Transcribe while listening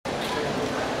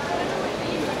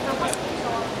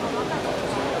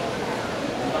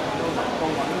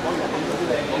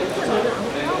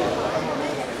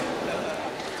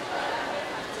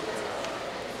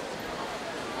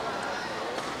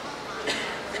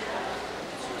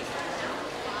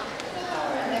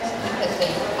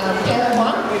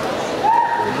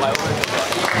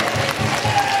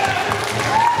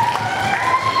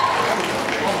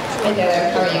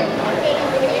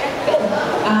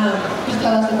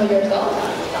yourself?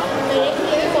 My name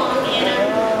is Wong, and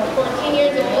I'm 14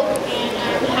 years old, and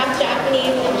I'm half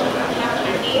Japanese and half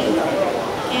Chinese.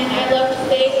 And I love to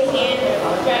sing and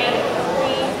write,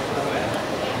 read.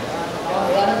 Oh,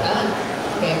 a lot of fun.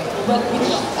 Okay, but which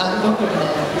book are you going to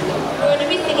be singing? We're going to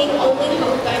be singing Only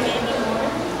Hope by Mandy Moore.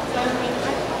 So I'm going to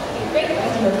be great.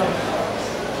 Let's hear from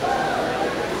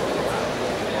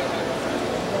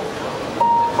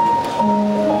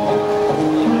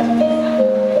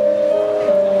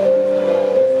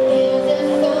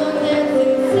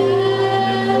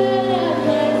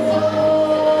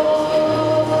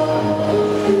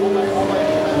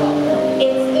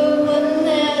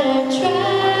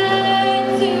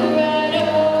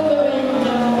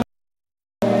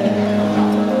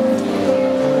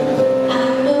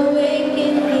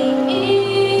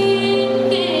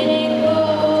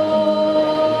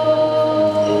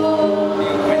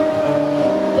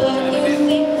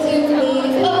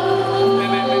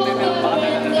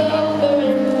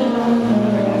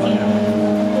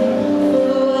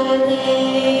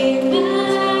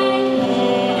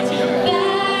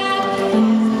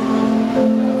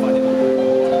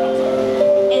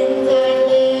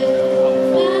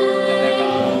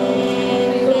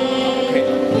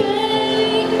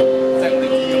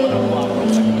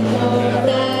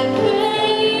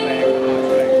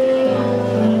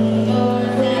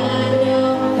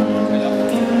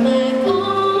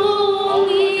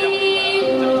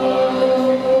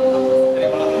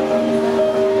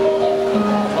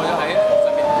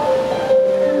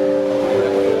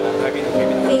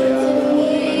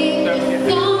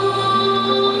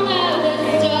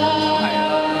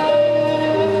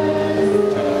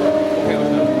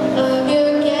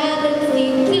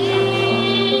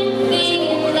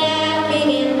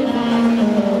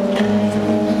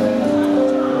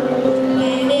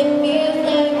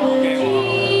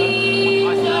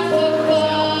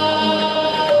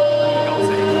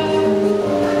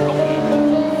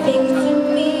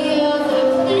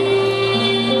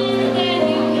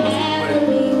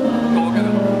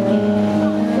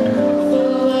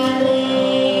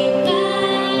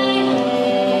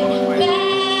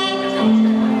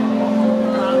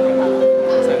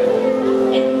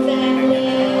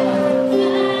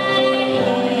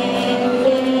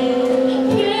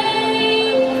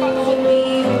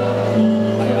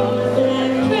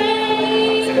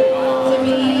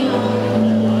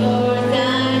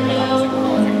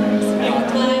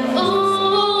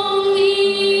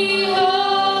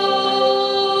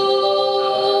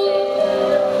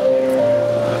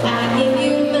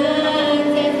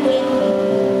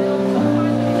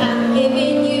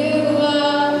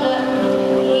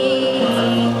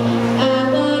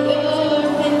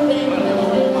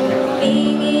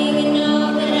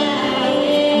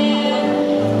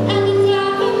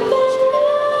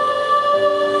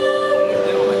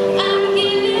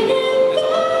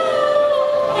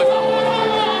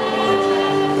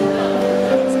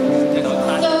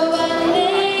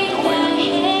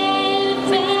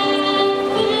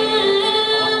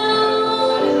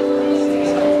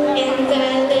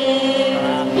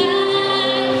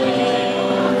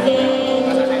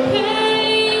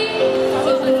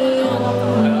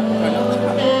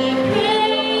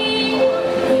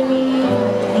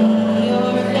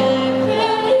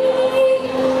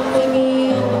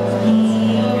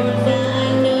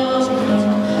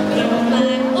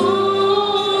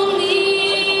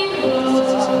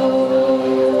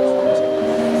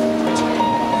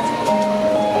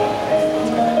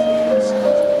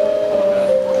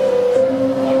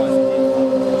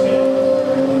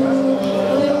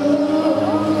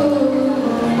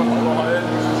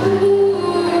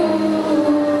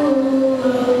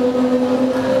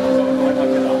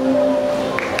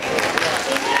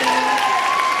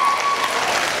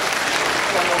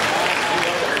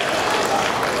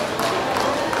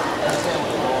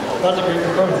That's a great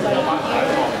performance.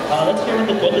 Let's hear what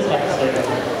the judges have to say.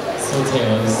 So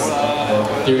Taylor's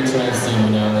through to my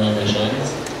senior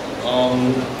emissions.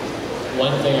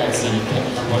 One thing I see,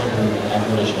 one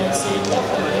evolution I see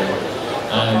definitely,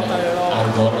 and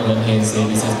I've gone on here and say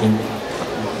this has been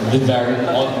the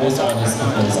most honest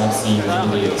performance I've seen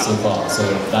really so far. So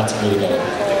that's really good.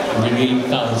 Really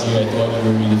felt you. I thought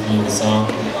you were really feeling the song.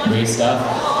 Great stuff.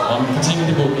 Continue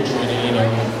the vocal training.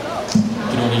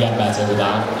 You can only get better with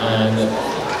that, and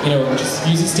just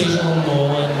use the stage a little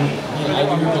more. And I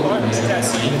do think we're missing the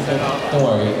scene, but don't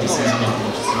worry, this is me.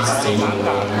 Just use the stage a little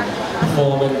more,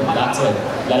 perform, and that's it.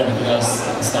 Let everything else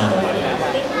stand up.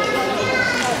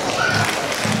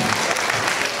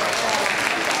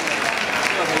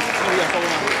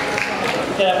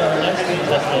 We have our next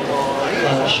contestant,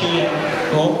 Shu Yang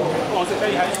Go. Do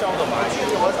you mind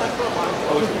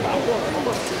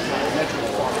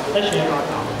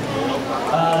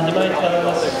telling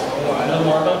us a little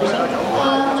more about yourself?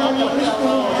 My name is Shreya.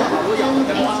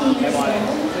 I'm 18 years old.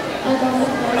 I'm from the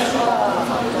first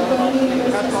going to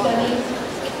university studies.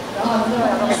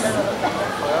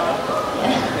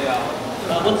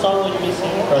 What song would you be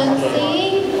singing for us I'm today?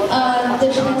 singing the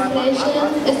translation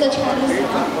is the Chinese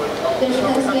song. The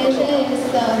translation is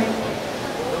the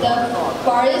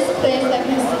farthest place I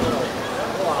can see.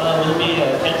 Would it be a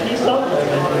Cantonese song or a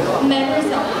Mandarin? Mandarin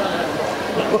song.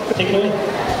 Take it away.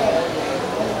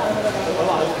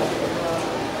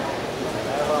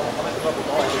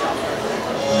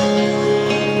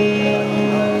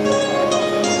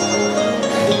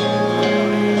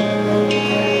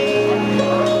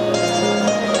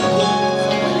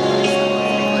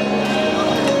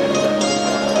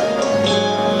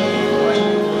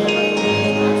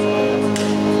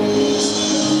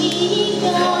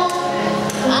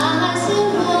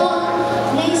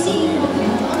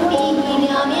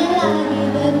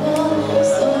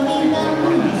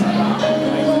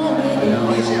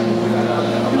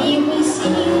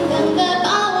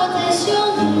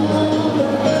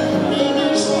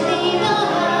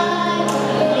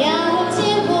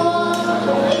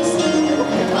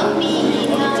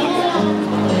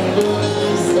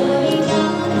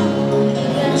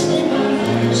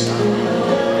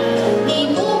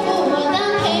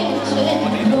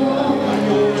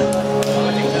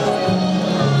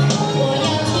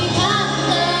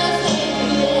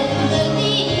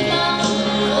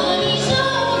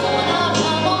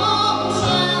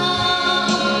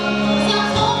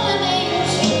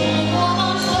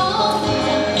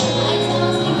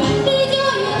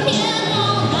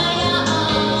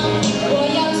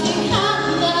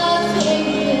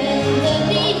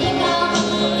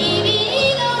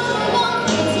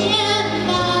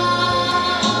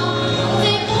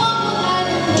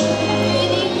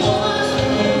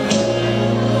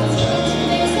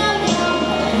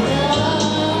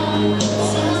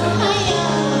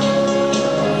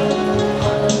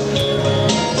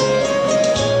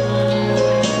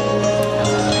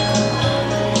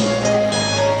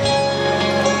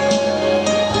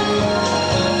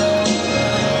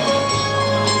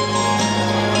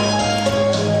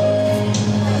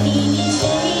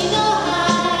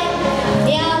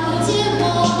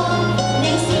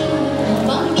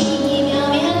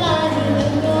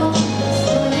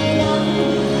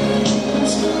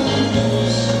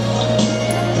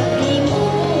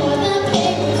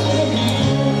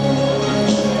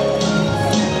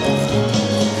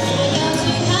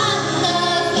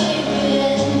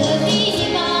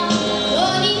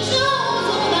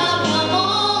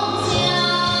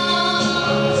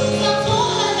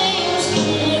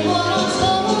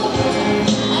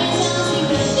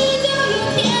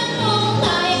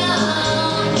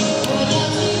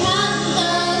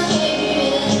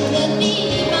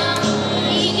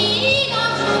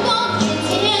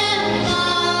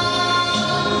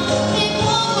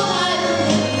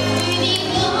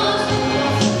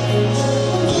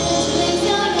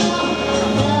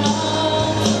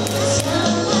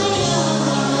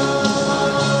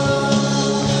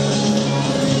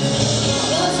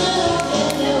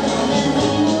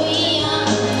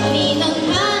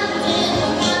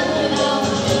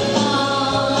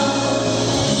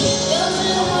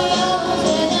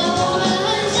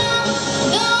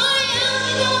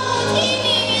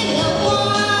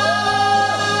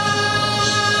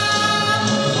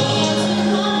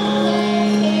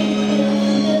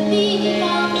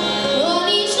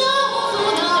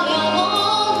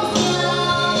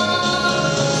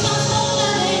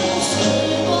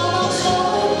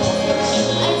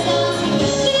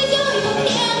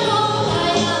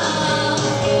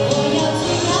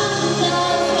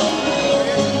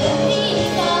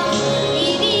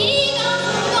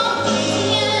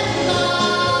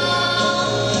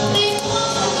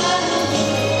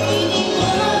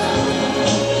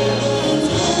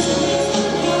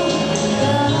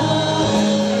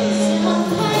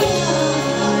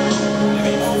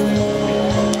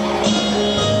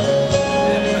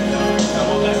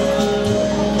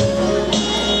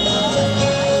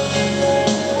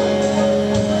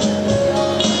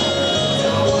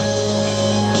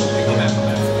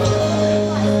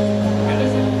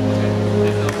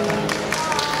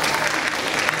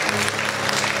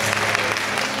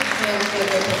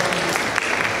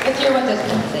 hear what this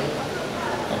can say.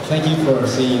 Thank you for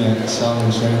singing that song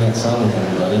and sharing that song with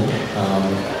everybody.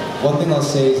 One thing I'll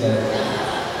say is that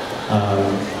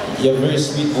you have a very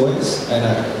sweet voice, and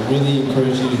I really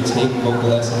encourage you to take vocal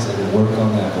lessons and work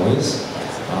on that voice.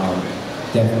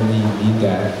 Definitely need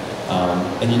that.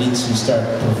 and you need to start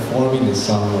performing the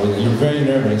song. You're very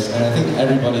nervous, and I think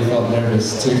everybody felt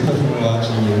nervous too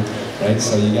watching you, right?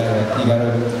 So you gotta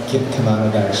come out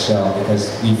of that shell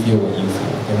because we feel what you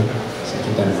feel. Okay, so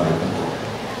keep that in mind.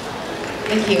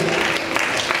 Thank you.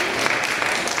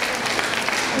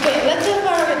 Okay, let's have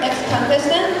our next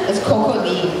contestant. It's Coco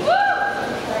Lee.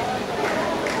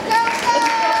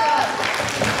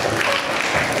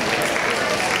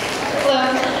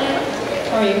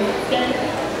 How are you? Good.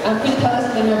 Could you tell us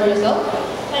a little about yourself?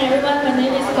 Hi everyone, my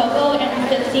name is Coco and I'm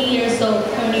 15 years old,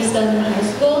 currently studying high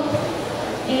school.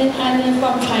 And I'm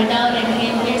from China and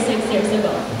came here 6 years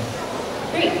ago.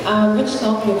 Great. Which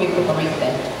song will you be performing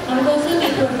today? I'm going to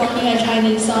be performing a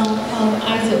Chinese song called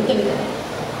爱久对的.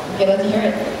 Okay, let's hear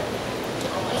it.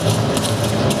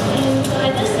 And so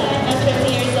at this time, I'm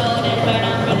 15 years old and right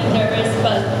now I'm really nervous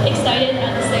but excited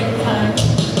at the same time.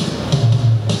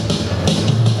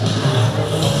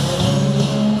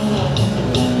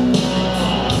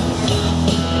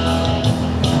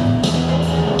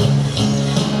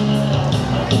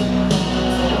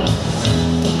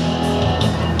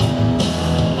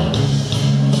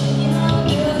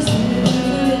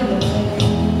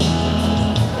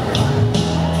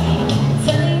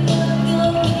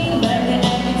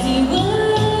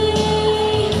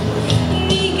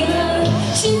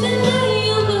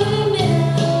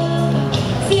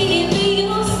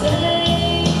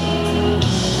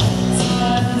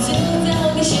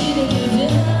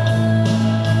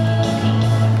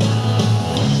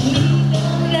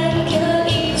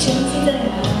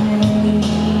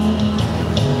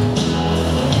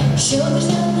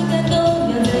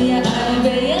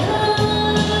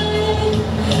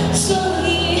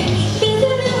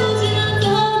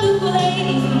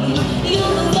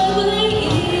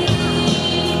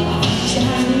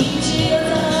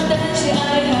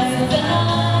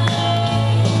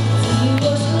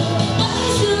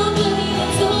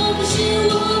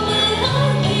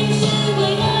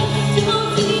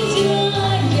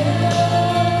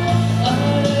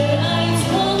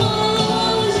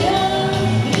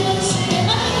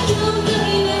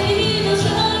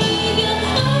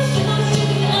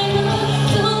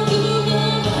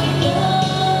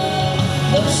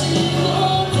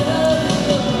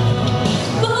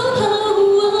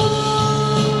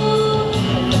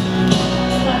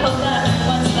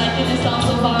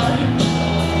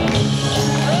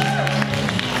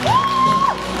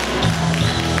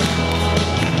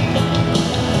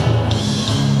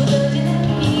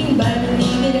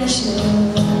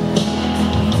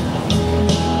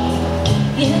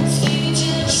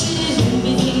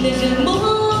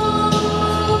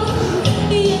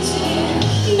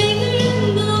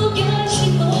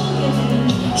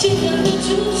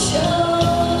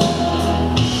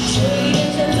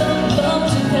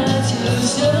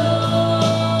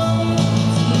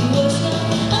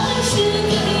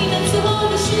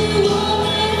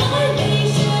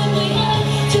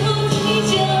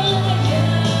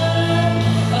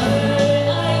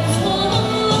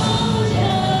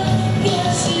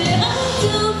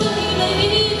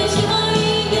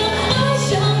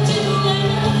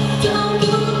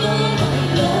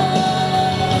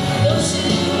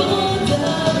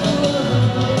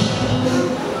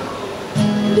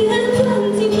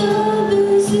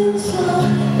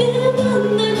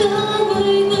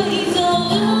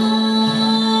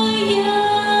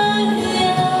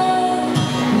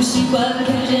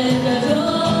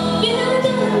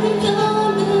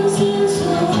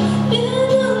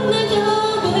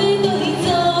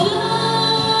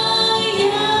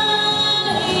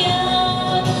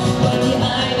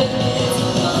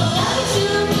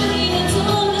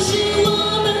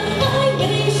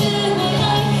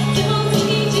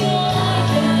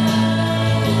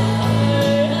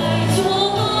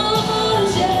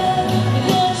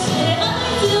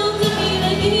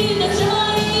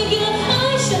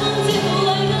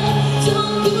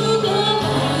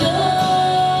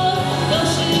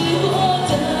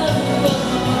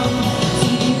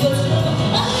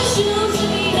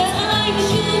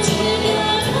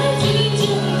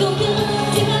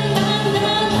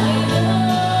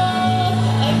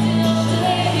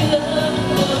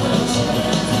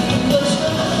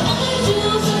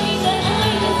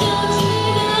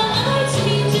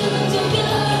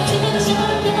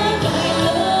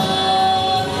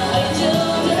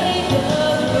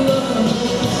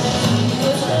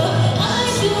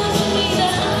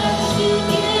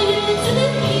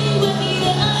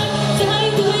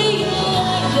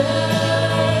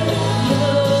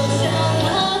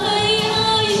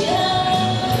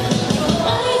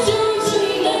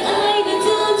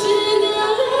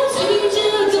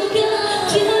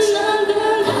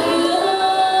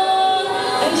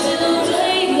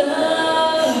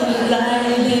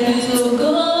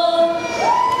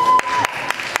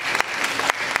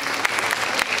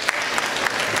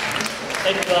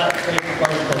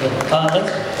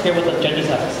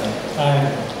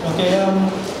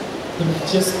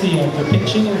 just the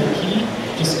pitching and the key.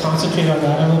 Just concentrate on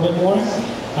that a little bit more.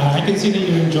 I can see that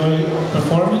you enjoy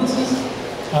performing.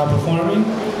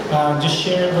 Just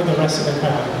share it with the rest of the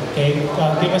crowd. Okay,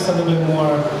 give us a little bit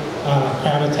more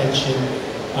crowd attention,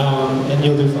 and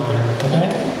you'll do fine. Okay,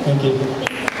 thank you.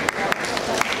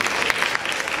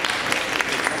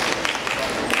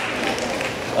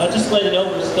 Just to let you know,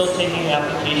 we're still taking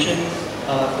applications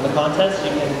for the contest.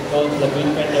 You can go to the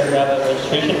booth right there, grab a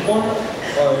registration form,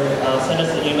 or send us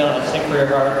an email at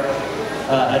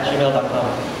singforyourheart@gmail.com.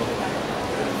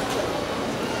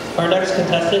 Our next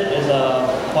contestant is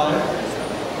choir.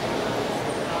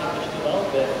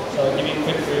 So I'll give you a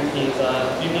quick brief. He's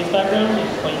Vietnamese background,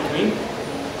 he's 23,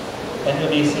 and he'll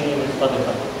be singing with Mother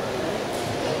Tongue.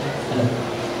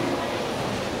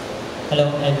 Hello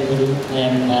everybody,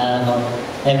 I'm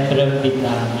from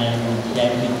Vietnam and I'm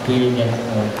 23 years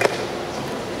old.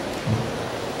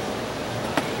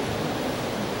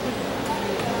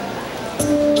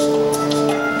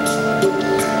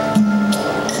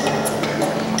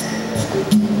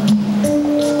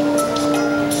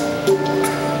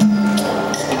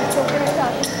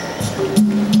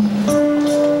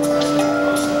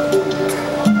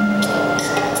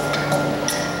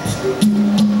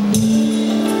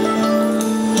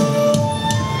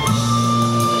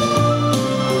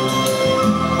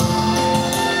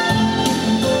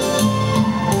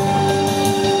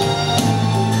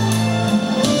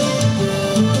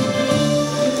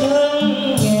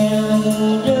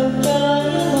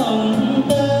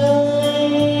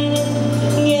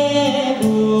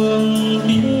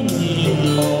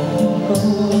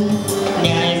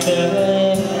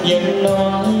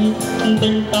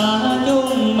 Tình ta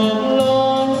chung một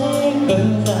lối, cớ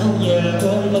sao giờ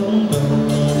quên mất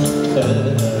rồi,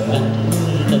 anh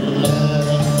tình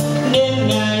ơi, đêm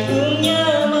ngày thương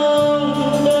nhớ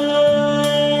mong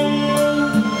đợi.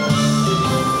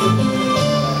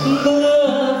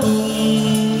 Mưa vùng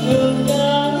hương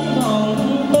trái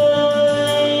hồng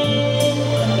tơi,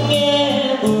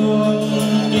 nghe buồn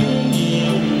những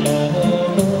niềm mồ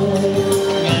côi.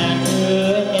 Ngày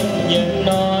xưa em vẫn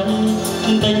nói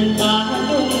tình ta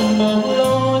một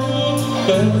lối,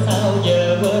 cớ sao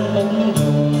giờ quên mất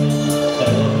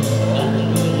rồi, anh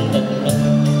luôn tình ơi,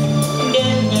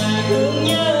 đêm ngày thương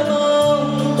nhớ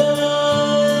mong tới.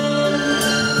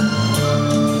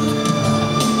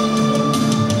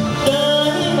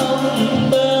 Tới mong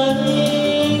tới,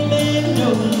 tiếng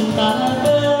rung ta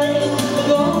tới,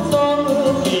 gót son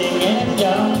ước phiền em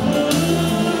dòng.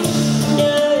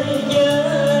 Chơi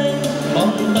chơi,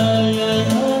 mong tới ơi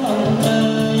mong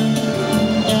tới,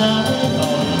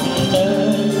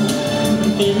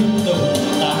 tiếng đùng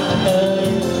ta tới,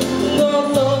 gót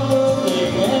son ước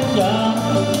phiền em dòng.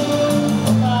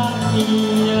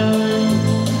 Anh ơi,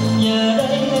 giờ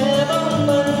đây nghe bóng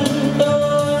mình tôi.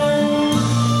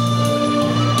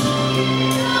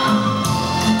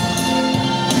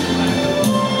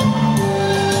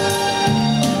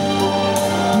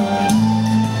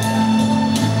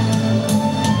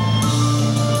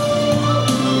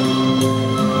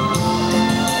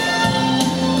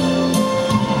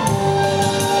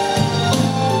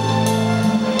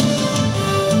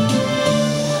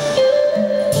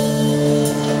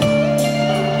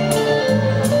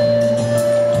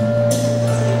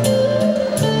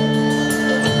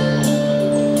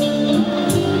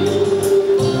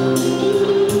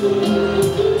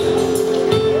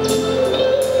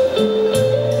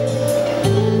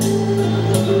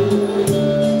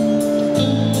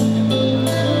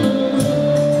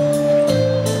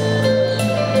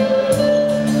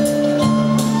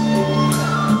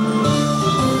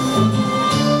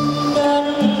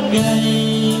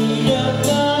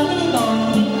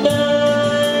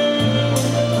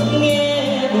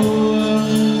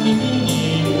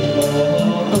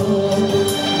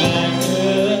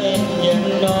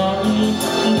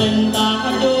 Tình ta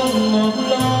chung một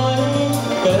lối,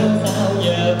 cớ sao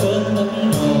giờ quên mất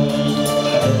rồi,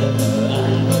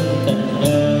 anh thương tình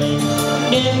ơi,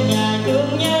 đêm ngày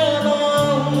thương nhớ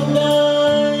mong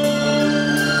tới.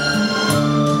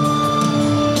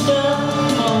 Trong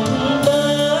mong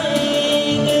tới,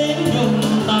 tiếng rung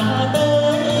ta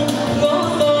tới, gót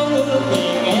son ước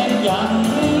phiền em dặn.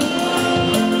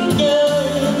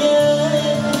 Chơi chơi,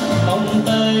 mong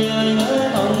tới ơi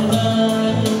mong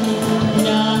tới,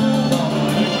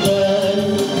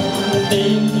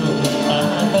 tiếng rung ta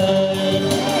tới,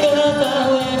 cớ sao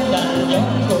em đành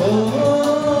giống của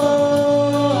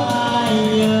ai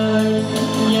ơi.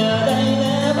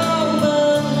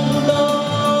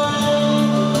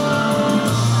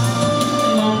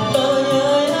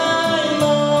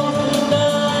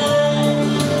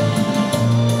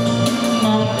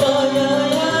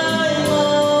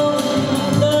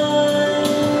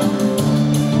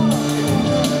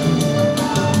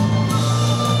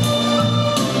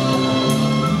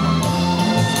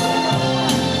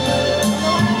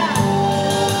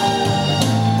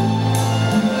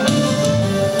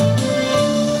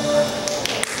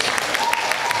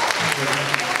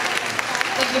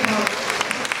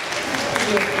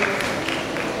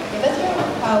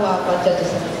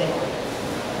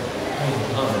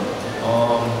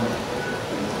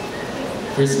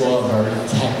 first of all, a very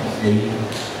technically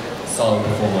solid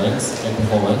performance.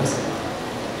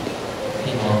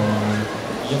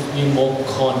 You have to be more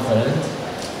confident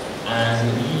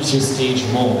and use your stage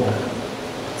more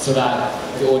so that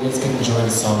the audience can enjoy the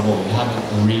song more. You have a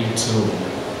great tune,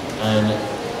 and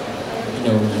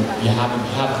you have a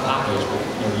package, but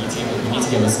you need to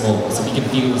give us more so we can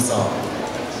feel the song.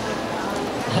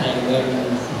 And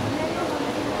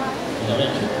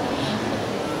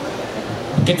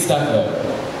good stuff though.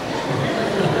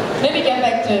 Maybe get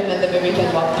back to him and then we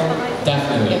can walk through.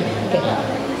 Definitely. Okay. Yeah.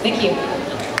 Thank you.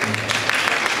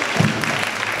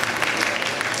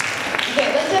 Okay,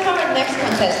 let's have our next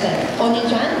contestant,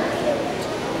 Oni-chan.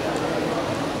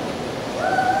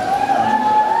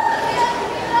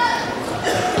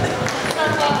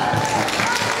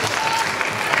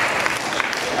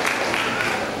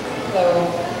 Hello.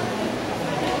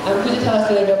 Could you tell us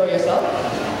a little bit about yourself?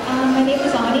 My name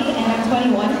is Ani, and I'm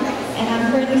 21, and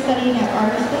I'm currently studying at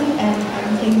Artisan, and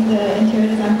I'm taking the interior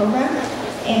design program.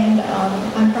 And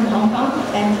I'm from Hong Kong,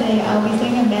 and today I'll be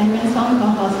singing a Mandarin song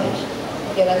called Hostage.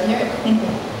 Okay, let's hear it. Thank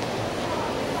you.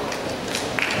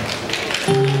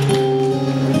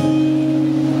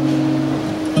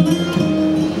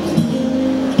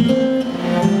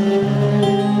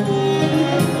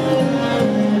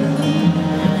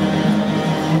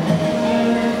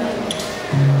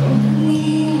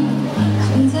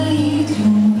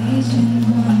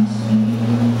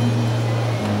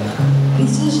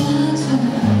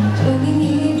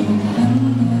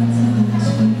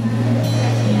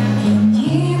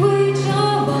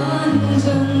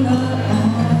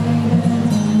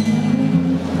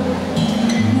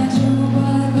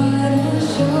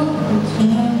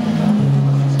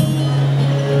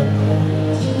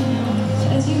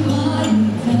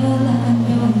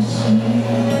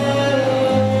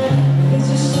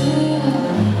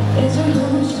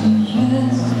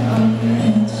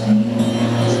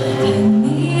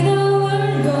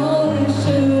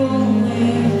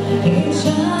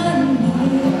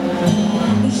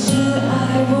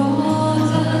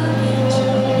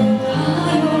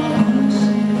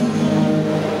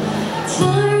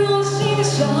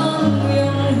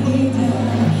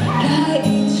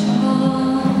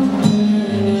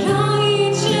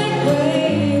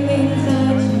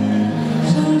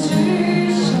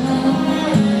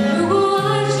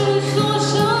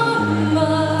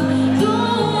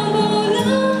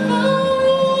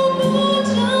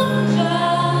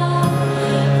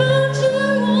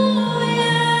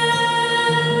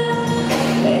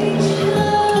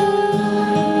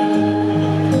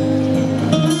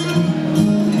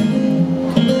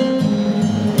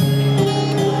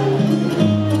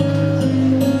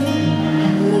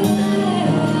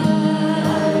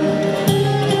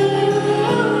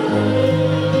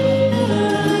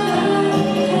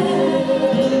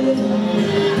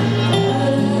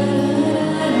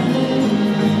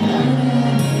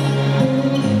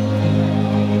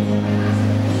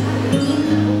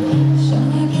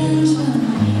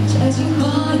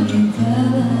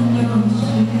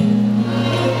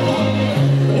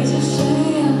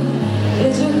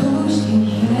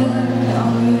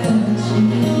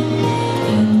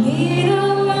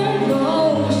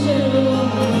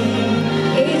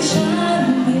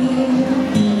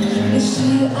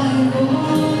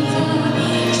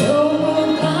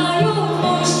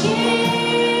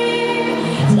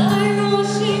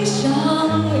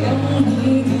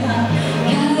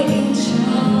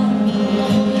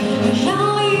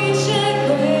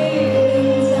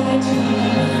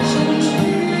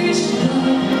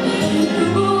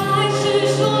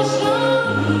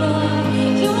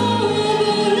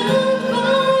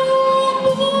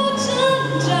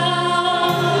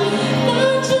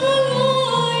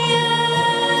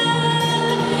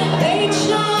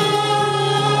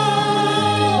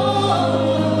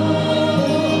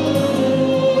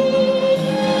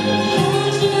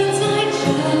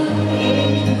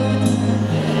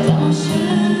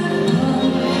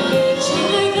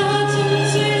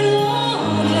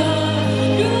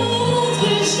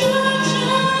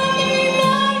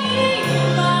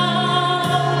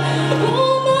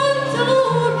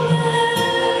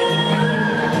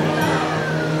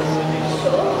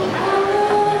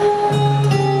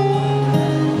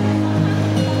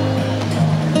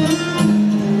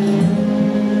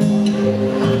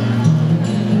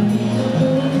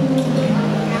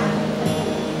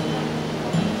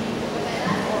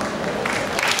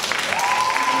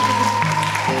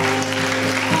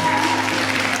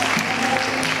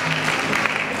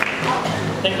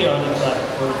 you on your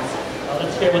platforms.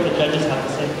 Let's hear what the judges have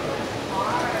to say.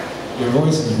 Your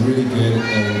voice is really good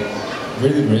and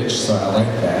really rich, so I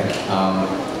like that.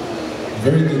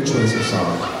 very good choice of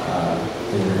song.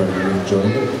 Everybody really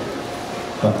enjoyed it.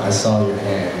 But I saw your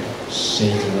hand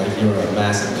shaking like you were a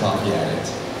massive coffee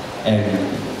addict.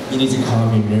 And you need to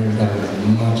calm your nerves down as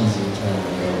much as you can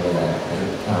when you're over that.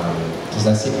 Because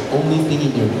that's the only thing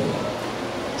in your way.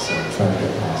 So try to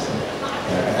get past it.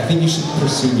 I think you should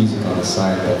pursue music on the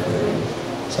side, definitely.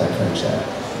 Side friend chat.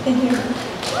 Thank you.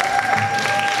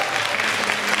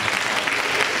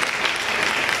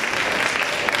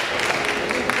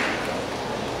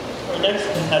 Our next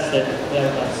contestant, we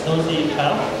have Snowy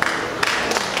Chow.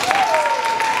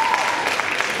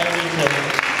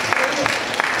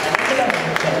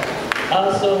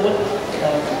 So what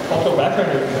cultural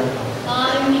background are you from?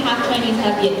 I'm half Chinese,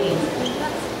 half Vietnamese.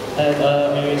 And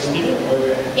are you a student or?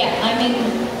 Yeah, I'm in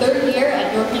 3rd year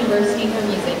at York University for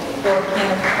music for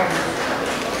piano performance.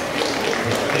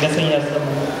 I'm guessing you have some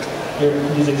your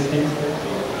music students.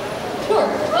 Sure,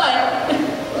 but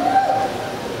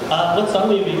what song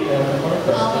will you be performing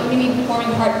for us? I'm going to be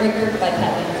performing Heartbreaker by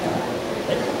Pat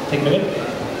Benatar. Take it away.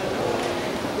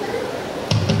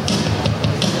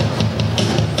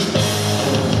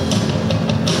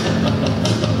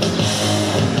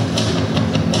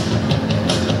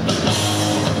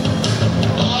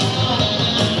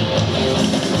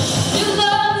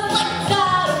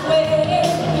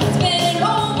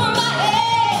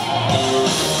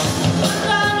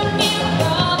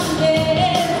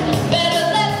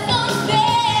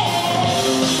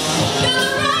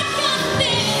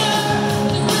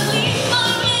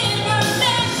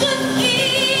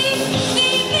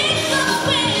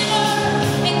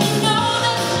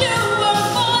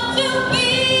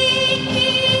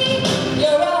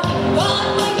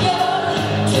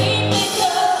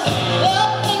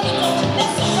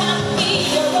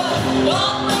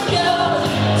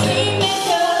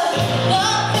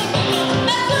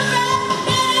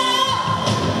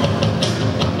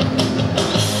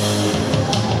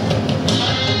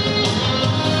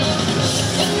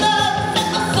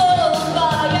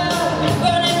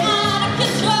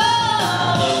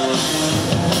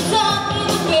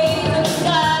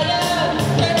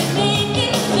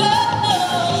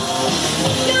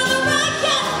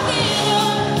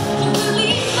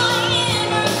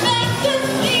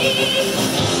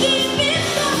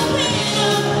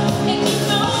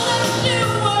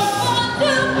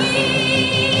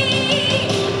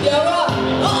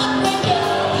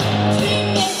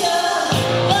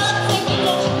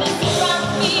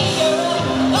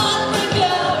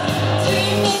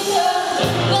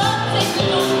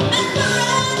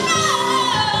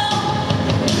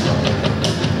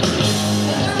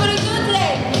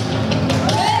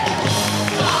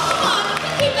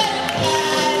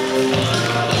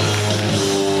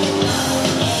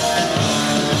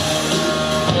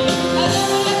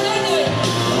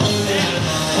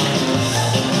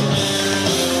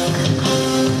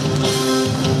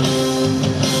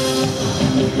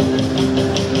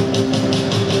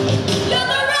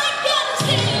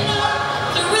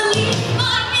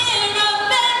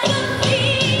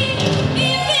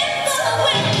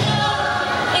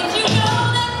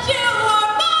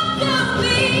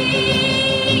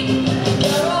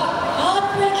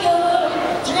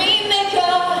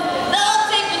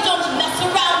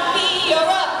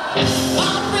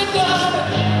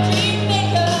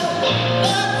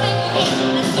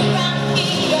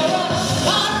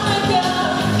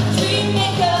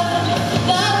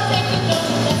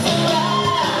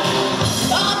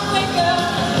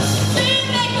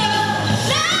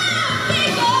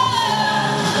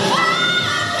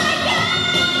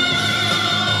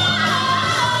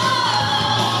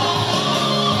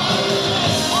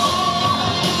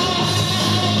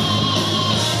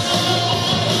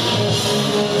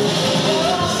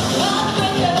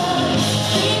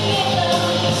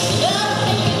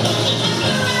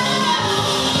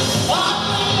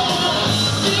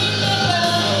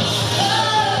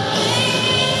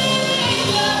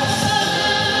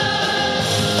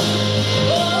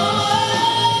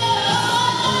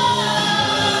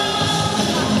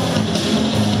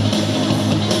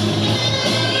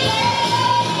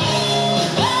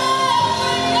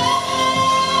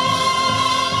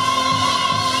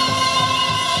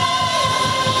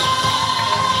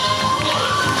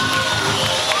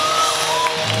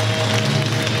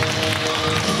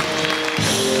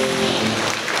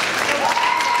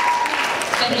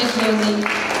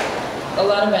 A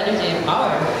lot of energy and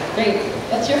power. Great.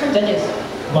 Let's hear from judges.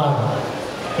 Wow,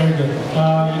 very good.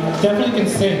 You definitely can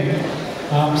sing.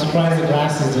 I'm surprised the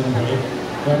glasses didn't break.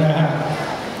 But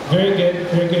very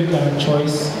good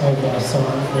choice of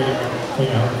song for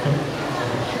your outfit.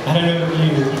 I don't know if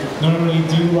you normally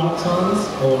do rock songs,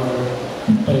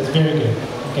 but it's very good.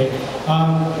 Okay.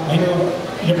 I know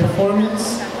your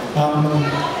performance. I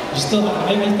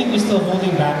think you're still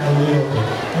holding back a little bit.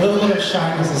 A little bit of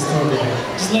shyness is still there.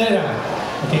 Just let it out.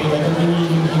 Okay. Like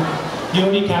you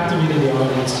already captivated the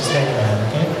audience. Just let it out.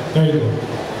 Okay. Very good.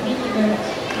 Thank you very much.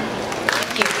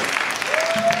 Thank you.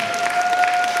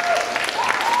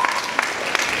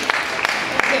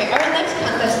 Okay, our next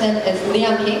contestant is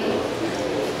Liam King.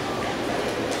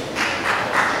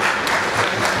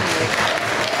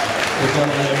 Good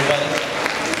morning, everybody.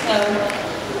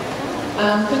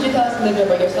 Could you tell us a little bit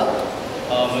about yourself?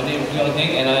 My name is Leon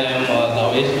King, and I am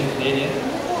South Asian Canadian.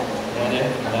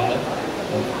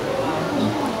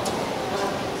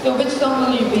 So which song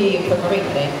will you be performing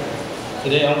today?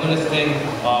 Today I'm going to sing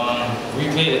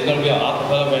Replay. It's going to be an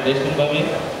acapella rendition by me.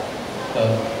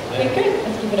 Okay, great.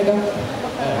 Let's give it a go.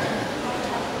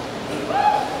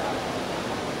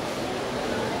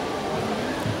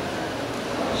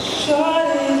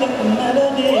 Shorty's like a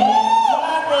melody.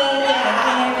 My head that I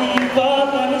can't keep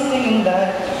up. Got me singing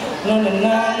like na na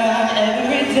na na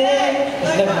every day.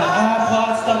 It's like my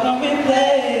iPod stuck on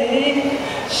replay.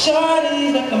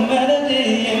 Shorty's like a melody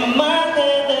in my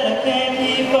head that I can't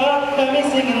keep up. Got me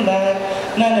singing like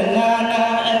na na na na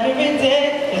every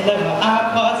day. It's like my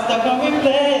iPod stuck on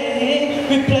replay.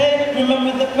 Replay.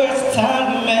 Remember the first time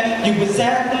we met? You was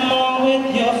at the mall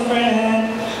with your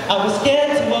friend. I was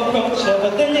scared to approach her,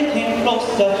 but then you came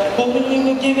closer, hoping you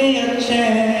would give me a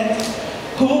chance.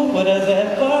 Who would have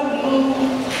ever knew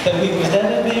that we would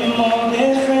ever be more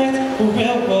than friends? Who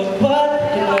real was what?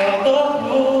 You know the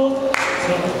rules.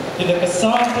 So you look at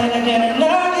something again and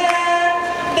again.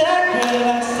 That girl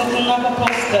has something like a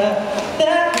poster.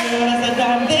 That girl has a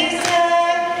dime this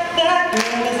head. That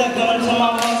girl is a gun to my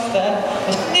holster.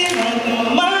 And she runs through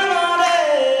my mind all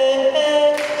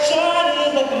day. Shorty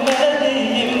is like a melody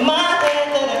in my head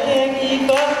that I can't keep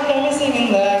up. Got me singing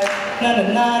like na na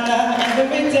na na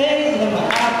every day. Let my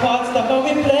iPod stuck on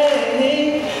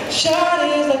replay. Shorty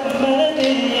is like a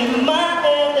melody in my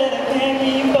head that I can't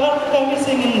keep up. Got me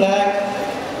singing like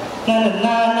na na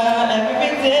na na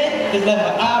every day. Just let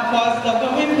my iPod stuck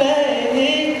on replay.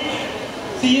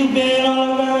 See you been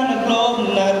all around the globe,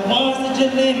 not once did you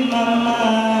leave my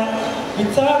mind. We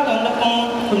talk on the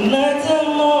phone from night till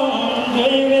morning.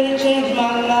 Girl, you really changed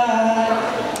my life.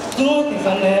 Doing things I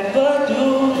never do.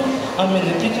 I'm in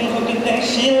the kitchen cooking things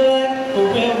she like. For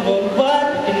real, but what?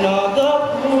 Breaking all the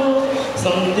rules.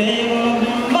 Someday you wanna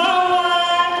be my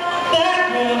wife. That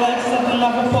girl like something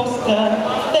off a poster.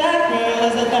 That girl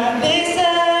is a dime they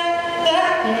say.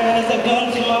 That girl is a gun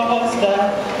to my holster.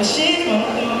 And she's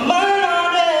running through my mind all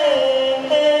day.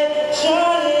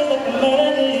 Shorty is like a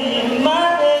melody in my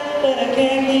head that I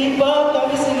can't keep up. Got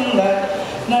me singing like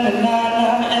na na na na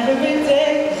every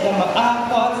day. It's like my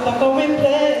iPod stuck on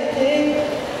replay.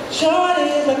 Shorty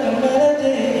is like a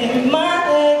melody in my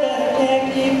head that I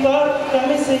can't keep up. Got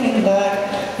me singing like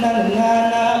na na na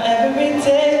na every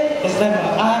day. It's like my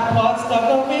iPod stuck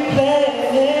on replay.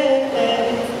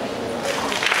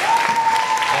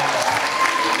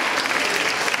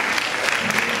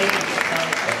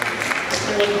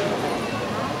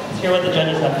 Let's hear what the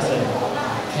judges have to say.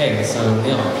 Okay, so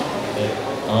Leon,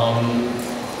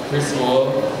 first of all,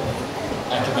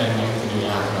 I commend you for doing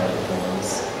acapella performance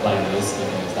like this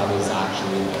because that was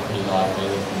actually a pretty hard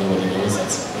thing. If nobody knows,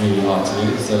 that's really hard to do.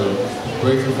 So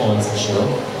great performance for sure.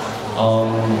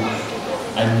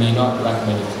 I may not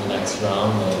recommend it for the next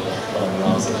round or whatever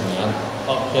rounds are coming up.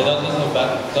 Okay, that was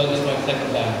my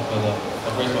second time because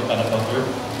the first one kind of fell through.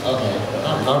 Okay,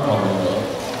 not a problem though.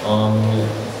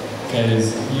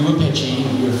 Because you were pitchy,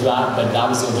 you were flat, but that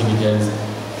was okay because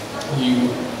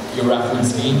your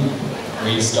reference me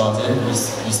where you started, you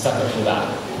stuck up for that.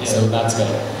 Yeah. So that's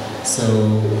good.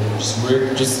 So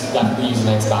just definitely use a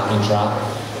nice backing track.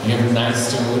 You have a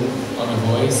nice tone on your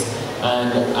voice,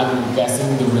 and I'm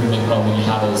guessing the rhythmic problem you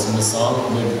have also in the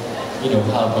song would,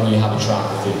 help when you have a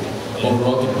track with it. Yeah.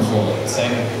 Overall, good performance.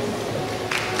 Thank you.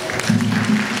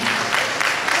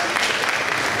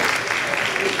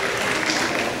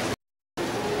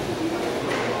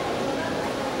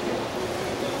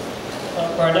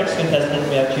 For our next contestant,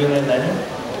 we have Julian Lennon.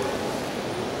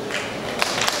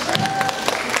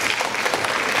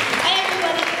 Hi,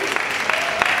 everybody.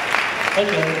 Hi,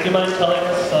 Julian. Do you mind telling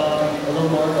us a little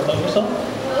more about yourself?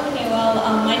 Okay, well,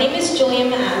 my name is Julian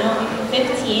Maano. I'm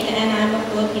 15 and I'm of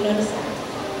Filipino descent.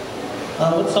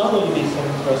 What song will you be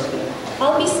singing for us today?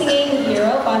 I'll be singing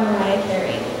Hero by Mariah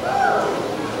Carey.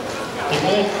 Take it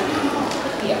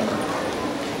away. Yeah.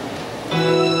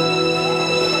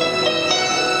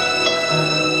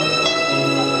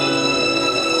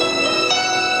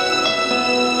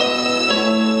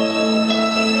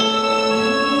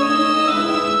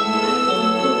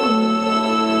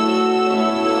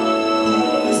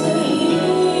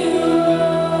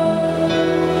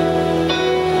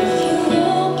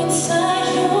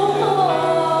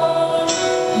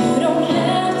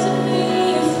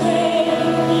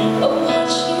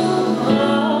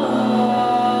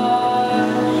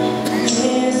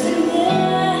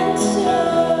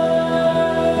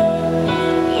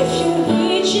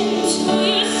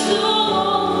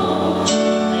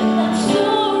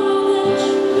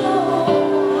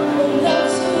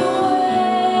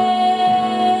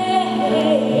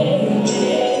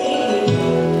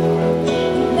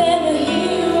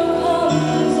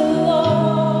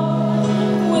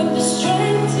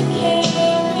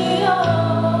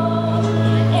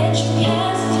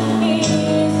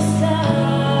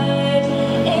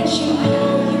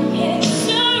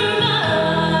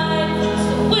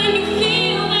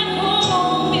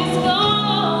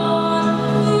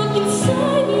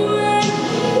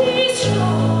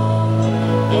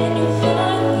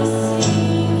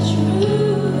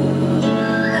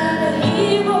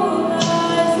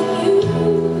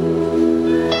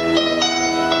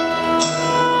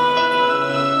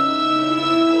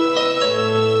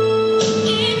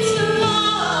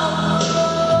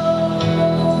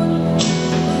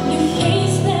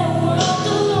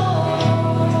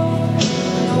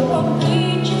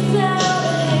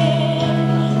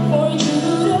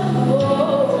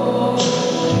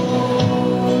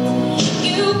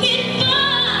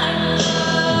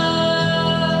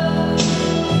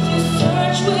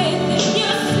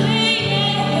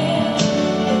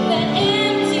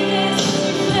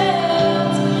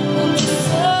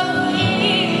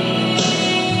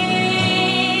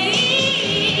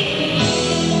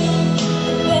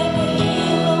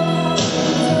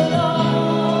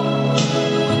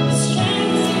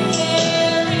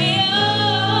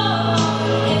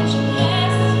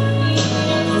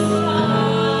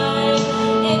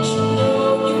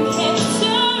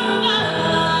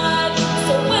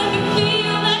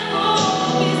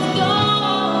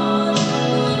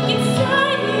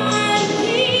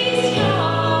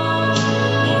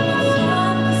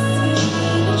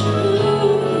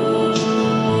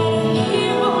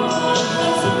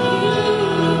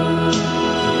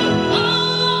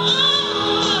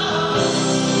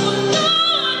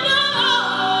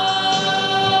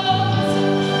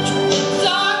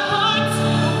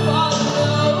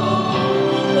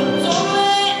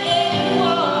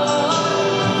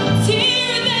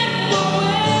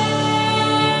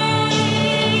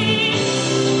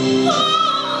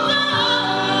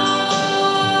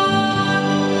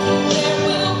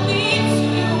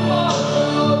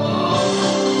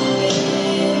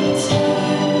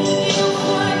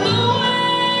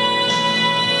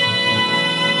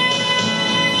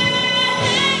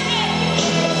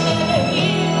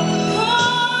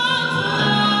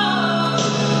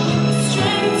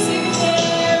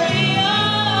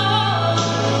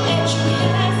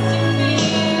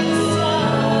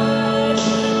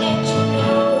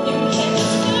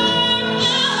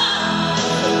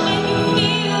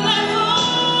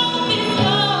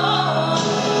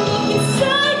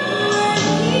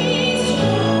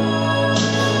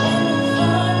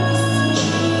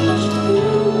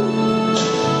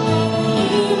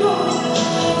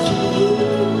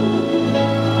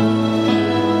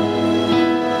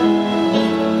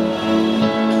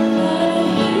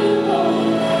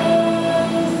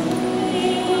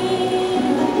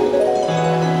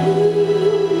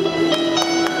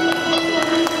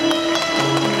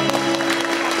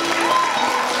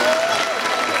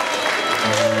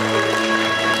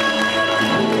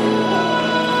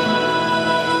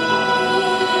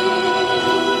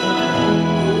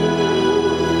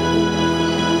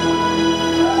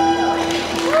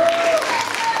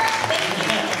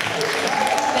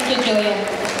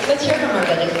 let's hear from our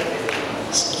judges.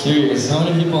 Just curious, how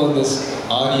many people in this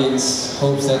audience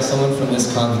hopes that someone from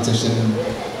this competition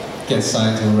gets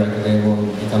signed to a record label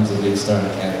and becomes a big star in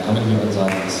Canada? How many people in this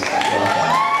audience?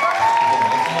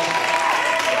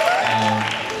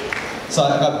 So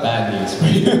I got bad news for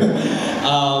you.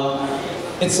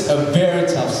 It's a very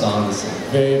tough song to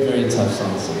sing. Very, very tough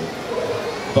song to sing.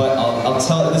 But I'll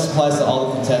tell you, this applies to all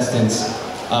the contestants.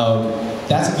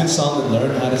 That's a good song to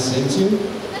learn how to sing to.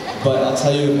 But I'll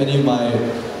tell you, if any of my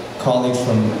colleagues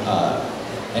from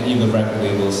any of the record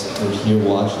labels were here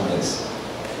watching this,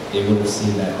 they would have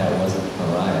seen that that wasn't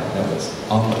Mariah. That was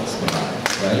almost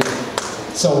Mariah, right?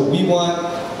 So we want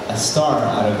a star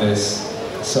out of this.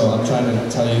 So I'm trying to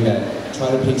tell you that try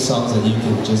to pick songs that you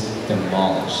can just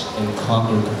demolish and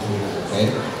conquer completely, okay?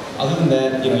 Other than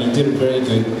that, you did a very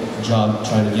good job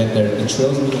trying to get there. The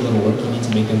trills need a little work. You need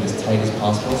to make them as tight as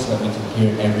possible so that we can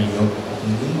hear every note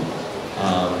completely.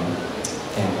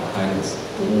 And behind this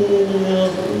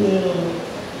little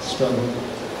struggle,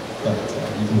 but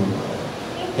you can move on.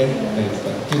 Okay? Thanks.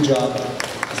 Good job.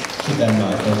 Just keep that in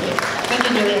mind. Thank you. Thank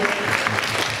you, Julia.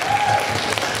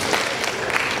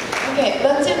 Okay,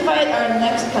 let's invite our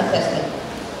next contestant.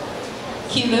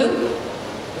 Kilu.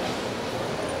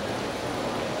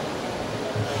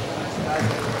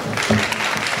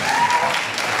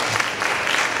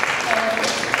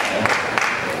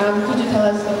 Could you tell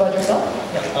us about yourself?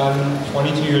 Yeah, I'm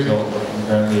 22 years old. I'm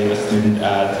currently a student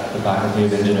at the Faculty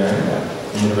of Engineering at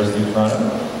the University of Toronto.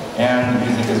 And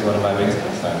music is one of my biggest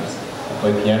pastimes. I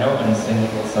play piano and singing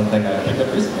is something I picked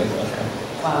up recently.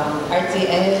 Wow, artsy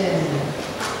and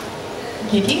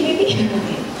geeky maybe?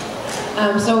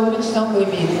 So which song will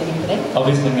you be singing today? I'll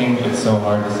be singing It's So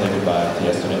Hard to Say Goodbye to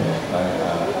Yesterday by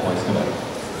Boyz II Men.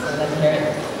 So let's hear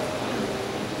it.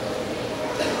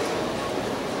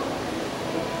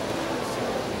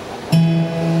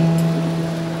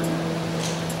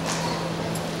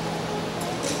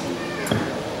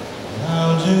 How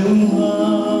do I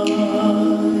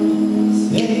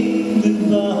say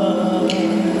goodbye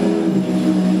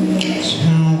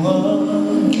to what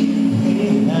we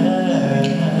had?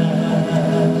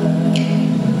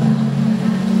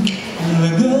 The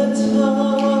good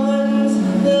times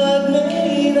that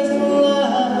made us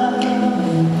laugh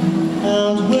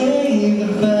outweigh the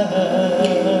bad.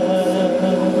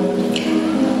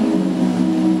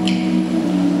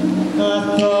 I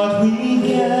thought we'd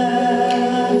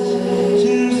get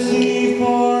to see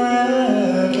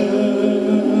forever,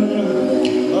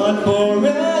 but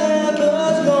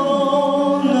forever's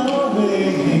gone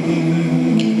away.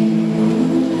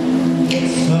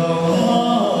 It's so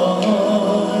hard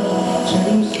to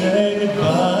say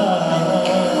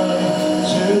goodbye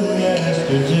to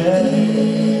yesterday.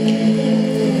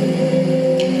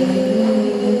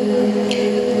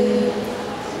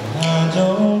 I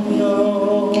don't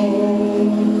know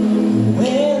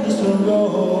where this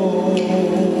road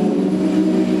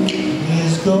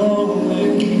is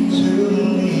going to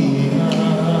lead us.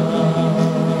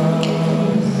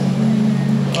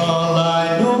 All I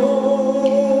know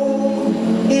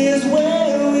is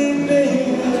where we've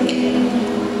been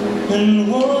and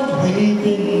what we've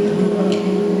been through.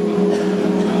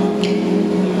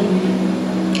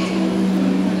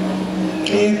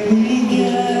 If we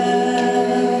get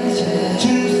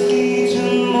to see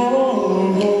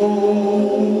tomorrow,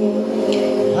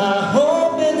 I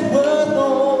hope it's worth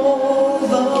all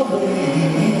the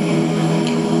wait.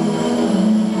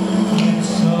 It's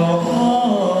so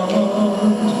hard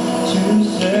to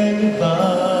say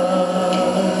goodbye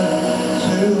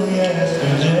to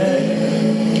yesterday.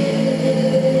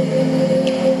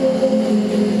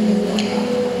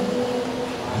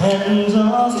 And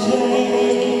I'll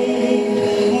take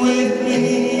with me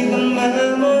the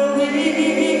memories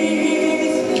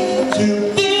to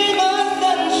be my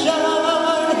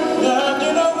sunshine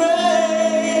after the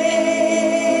rain.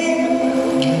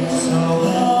 It's so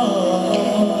hard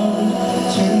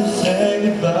to say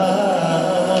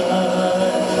goodbye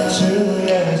to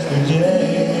yesterday.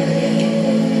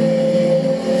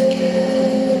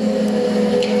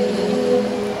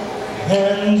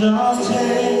 And I'll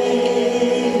take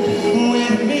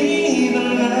with me the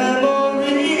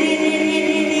memories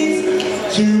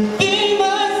to be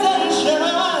my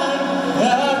sunshine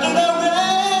after the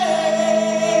rain.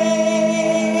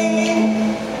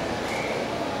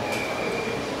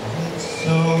 It's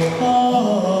so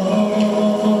hard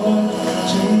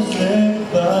to say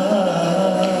goodbye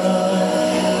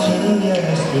to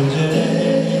yesterday.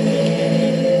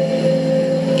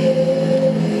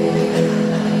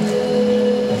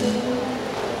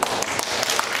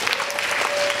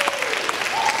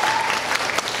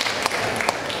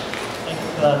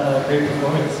 for that great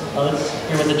performance. Let's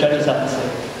hear what the judges have to say.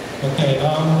 Okay,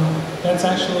 that's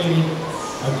actually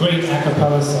a great a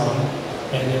cappella song,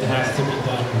 and it has to be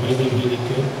done really, really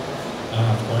good.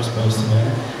 Of course, Boyz II Men.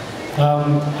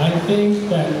 I think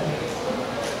that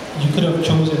you could have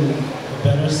chosen a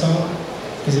better song,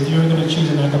 because if you were going to choose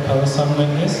an a cappella song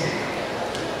like this,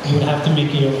 you would have to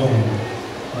make it your own,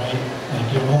 right?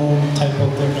 Like your own type of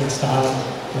different style,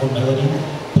 or melody.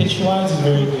 Pitch-wise is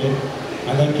very good.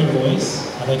 I like your voice.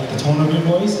 I like the tone of your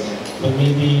voice, but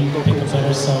maybe pick a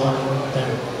better song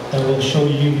that will show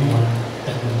you more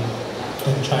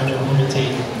than trying to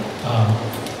imitate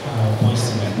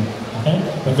Boyz II Men. Okay?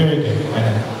 But very good. I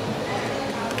like it.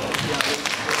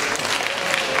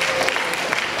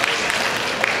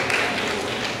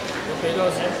 Okay, go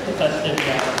next contestant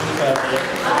now.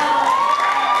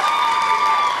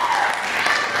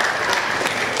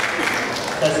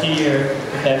 Let's see your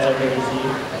fans are here to see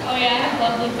you. Oh yeah, I have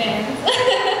lovely fans.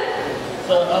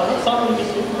 So what song will you be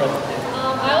singing for us today?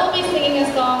 I will be singing a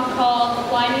song called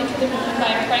Fly Me to the Moon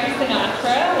by Frank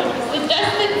Sinatra, which was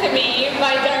suggested to me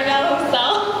by Darnell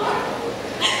himself.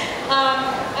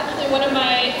 Actually one of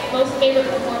my most favorite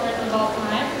performers of all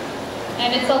time.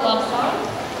 And it's a love song.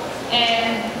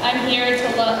 And I'm here to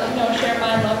share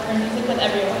my love for music with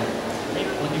everyone. Great,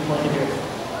 looking forward to hearing it.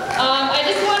 I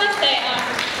just want to say,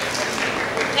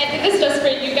 I did this just for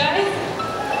you guys.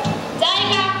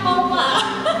 Daiga Homa!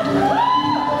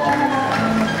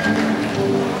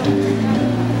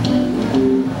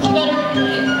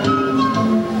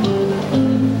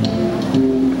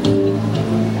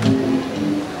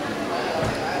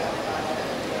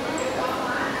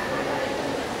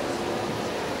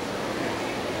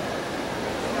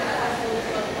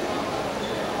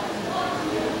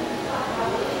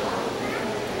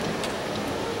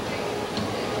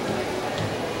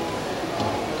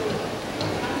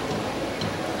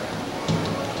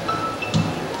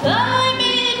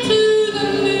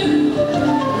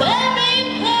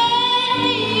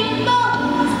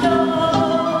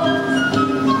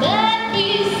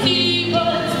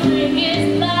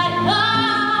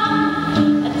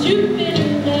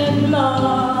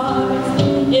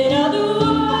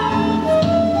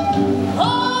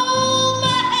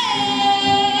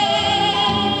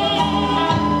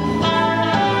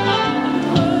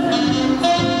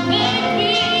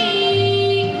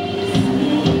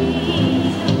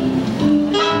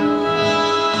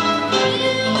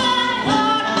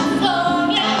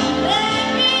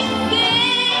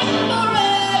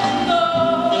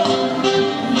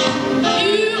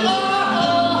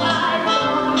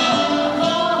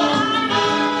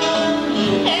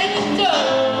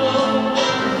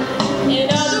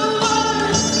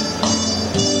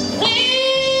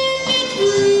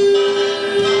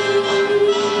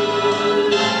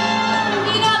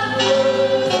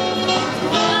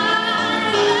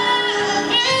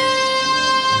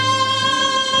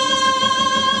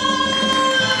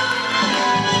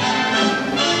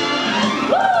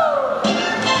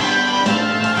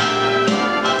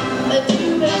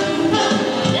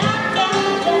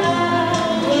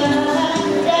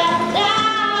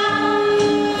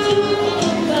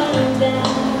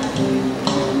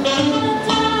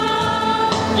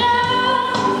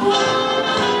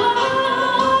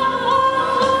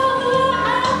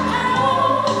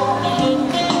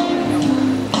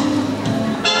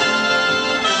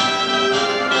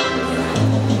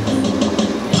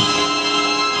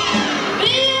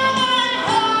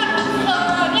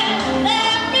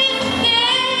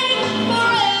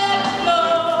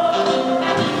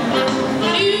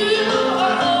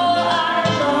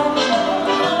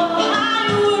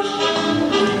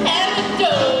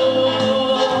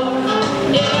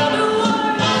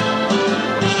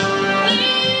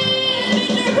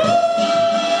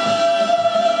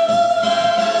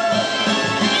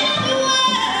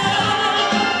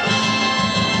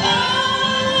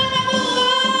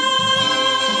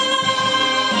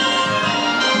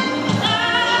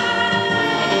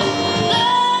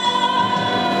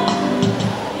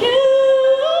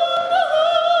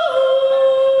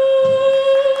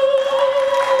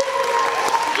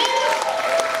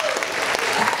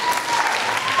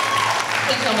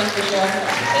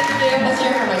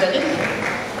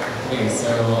 Okay,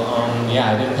 so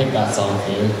yeah, I didn't pick that song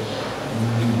for you.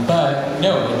 But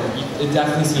no, it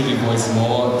definitely suited your voice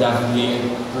more. Definitely,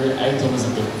 I thought it was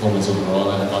a good performance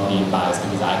overall, and I'm not being biased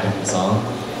because I picked the song.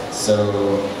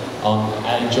 So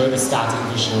I enjoyed the starting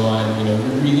of the show,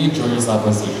 and really enjoy yourself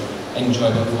on stage. Enjoy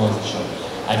the performance of the show.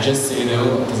 I just say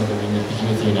though, because I'm going to be speaking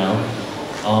with you now,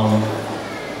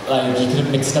 like you could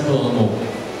have mixed it up a little more.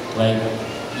 Like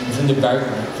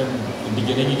from from the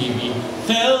beginning he gave me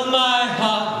 "Fill my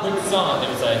heart with song." It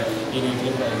was like you need to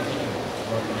like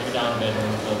bring it down a bit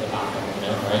and fill the bathroom, you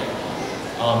know, right?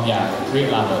 Yeah, great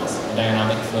levels,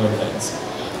 dynamic flow of things.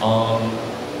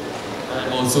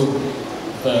 And also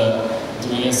the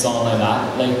doing a song like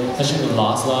that, like especially the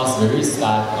last verse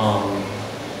that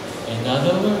in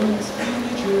other words,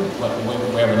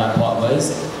 wherever that part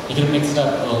was, you can mix it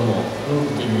up a little more, a little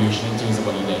variation in terms of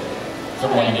what you did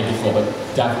from what you did before, but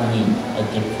definitely a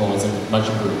good performance and much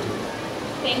improved.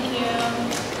 Thank you.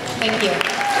 Thank you.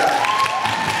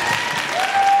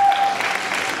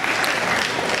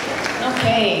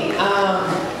 Okay,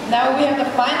 now we have the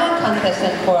final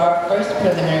contestant for our first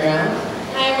preliminary round.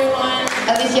 Hi everyone.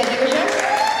 Alicia Dickershire.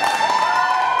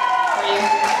 How are you?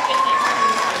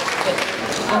 Good.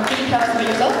 Can you tell us about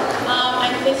yourself?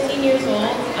 I'm 15 years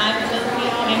old. I'm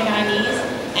Filipino and Guyanese,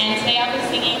 and today I'll be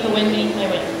singing "The Wind Beneath My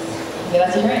Wings." Okay,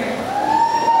 let's hear it.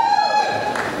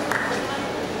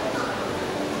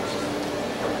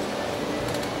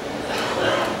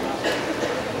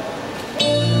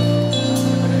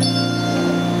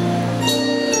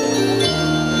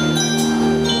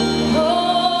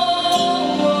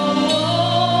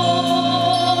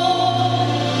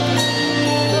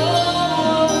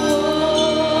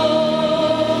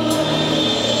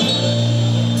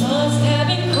 Must have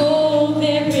been cold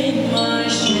there in my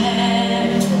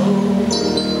shadow.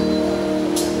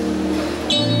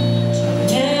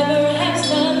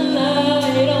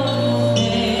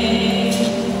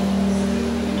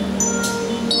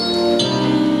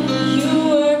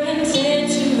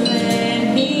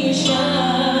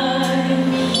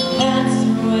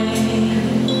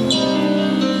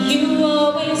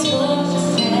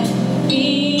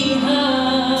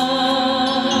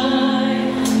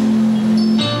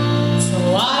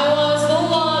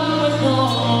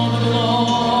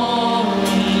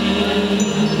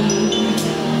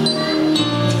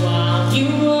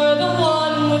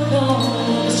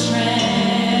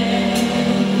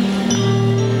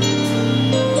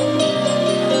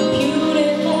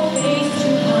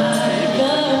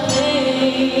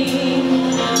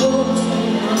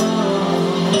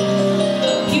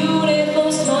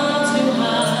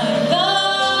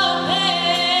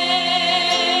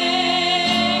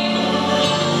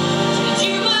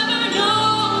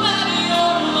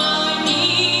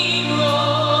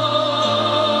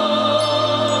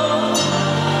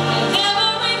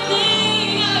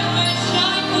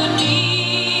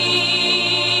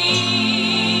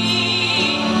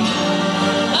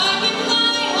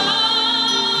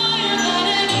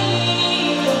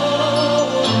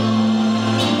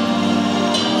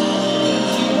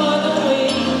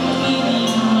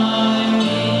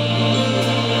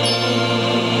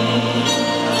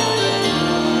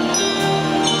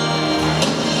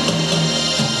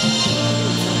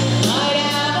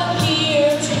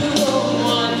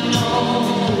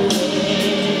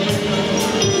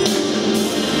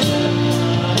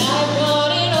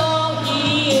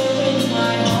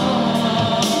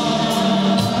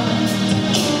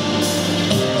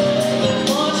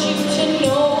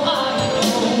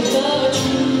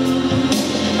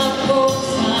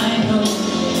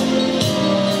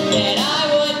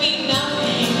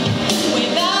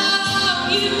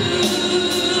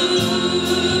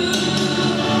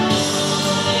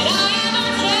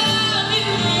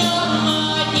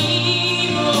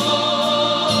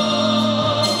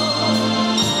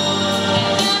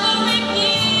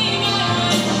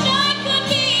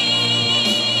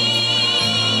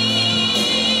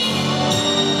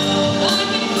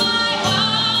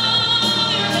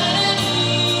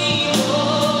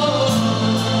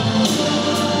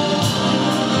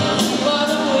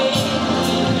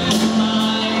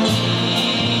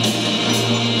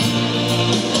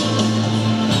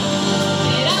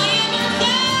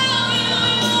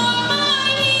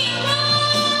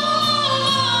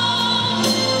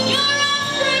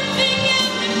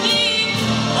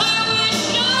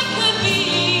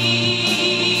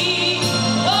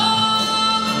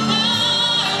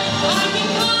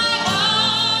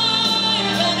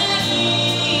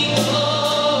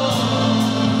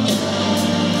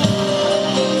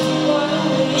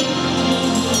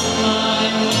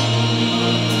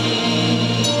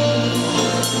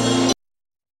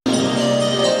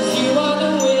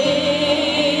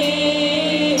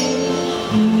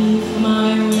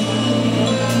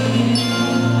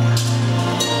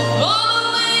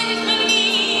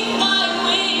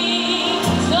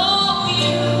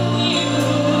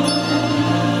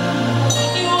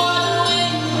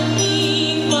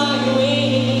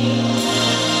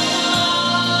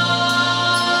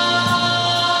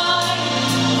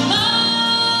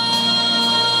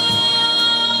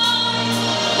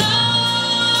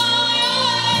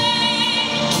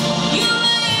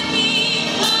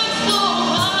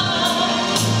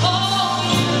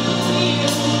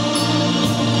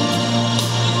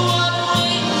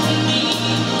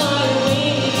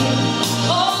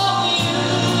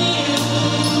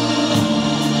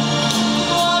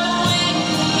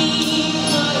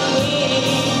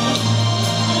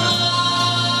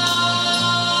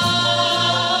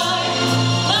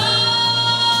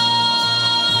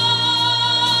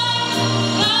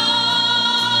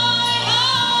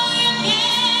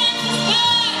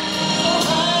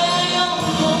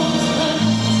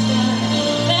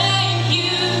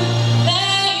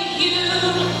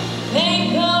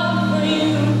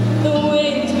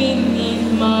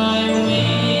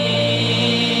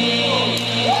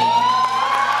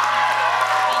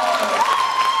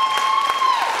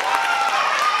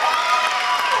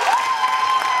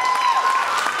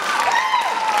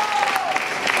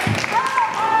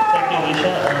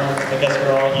 guess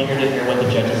we're all eager to hear what the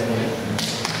judges think.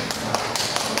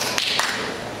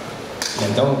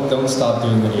 Yeah, don't stop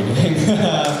doing what you're doing.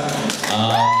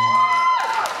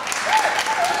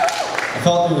 I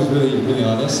thought it was really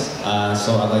honest,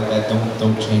 so I like that.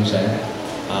 Don't change that.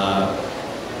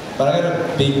 But I got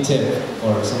a big tip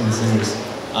for some of the singers.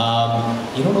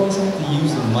 You don't always have to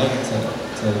use the mic to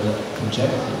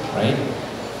project it, right?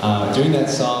 During that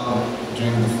song,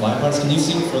 during the fly parts, can you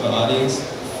sing for the audience,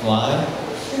 fly?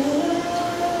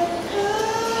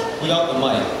 Without the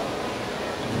mic,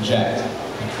 project.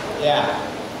 Yeah.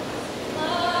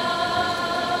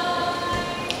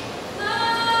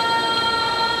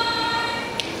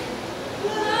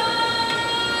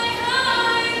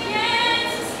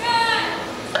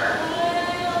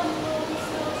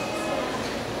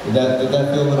 Did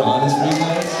that feel a little honest for you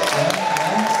guys? Yeah?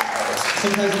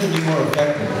 Sometimes it can be more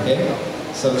effective, okay?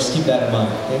 So just keep that in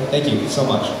mind, okay? Thank you so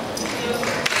much.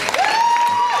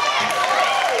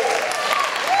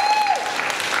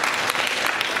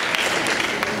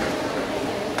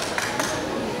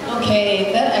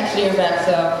 Okay, that actually wraps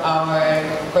up our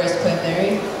first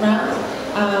preliminary round.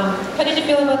 How did you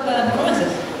feel about the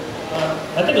performances?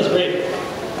 I think it was great.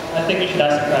 I think we should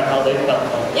ask the crowd how they felt.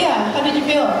 Yeah, how did you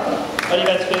feel? How do you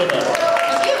guys feel about it?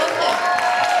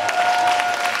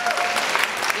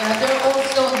 Yeah, they're all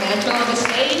so natural on the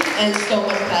stage and so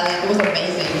much talent. It was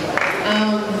amazing.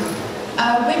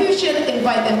 Maybe we should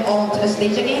invite them all to the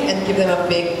stage again and give them a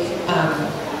big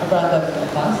round of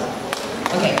applause.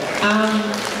 Okay.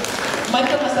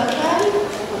 Michael Masakari.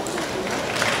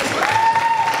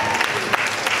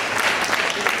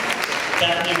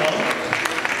 Daphne Wong.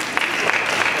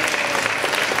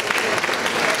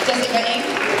 Jessica Ng.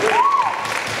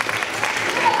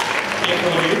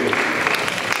 April Yu.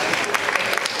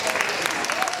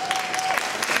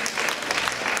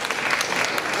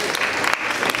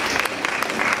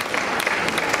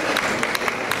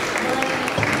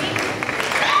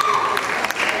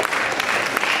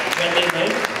 Wendy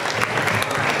Lake.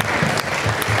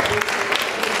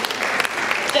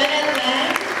 Janet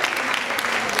Lang.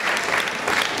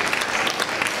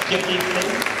 Gifty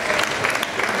King.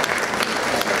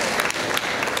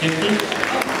 Gifty.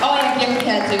 Oh, yeah, Gifty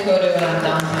had to go to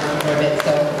downtown for a bit,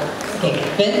 so. Okay,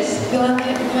 Vince, you want to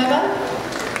come back?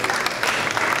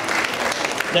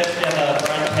 Next we have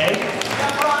Brian Kay.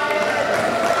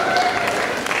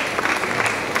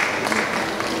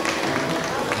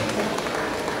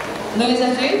 Louisa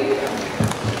Zhu.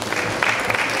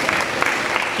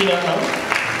 Tina Hung.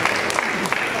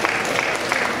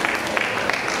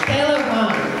 Taylor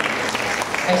Wang.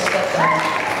 I stepped on.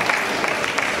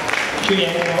 Chu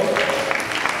Yang Ho.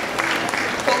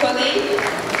 Coco Lee.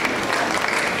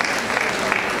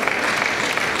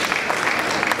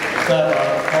 We have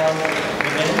Paul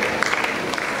McGinn.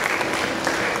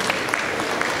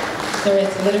 Sorry,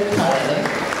 it's a little crowded there.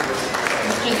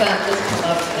 Let's just come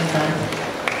up in front.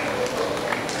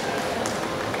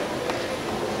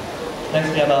 Next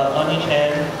we have Ani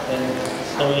Chan and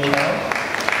Snowy Chow.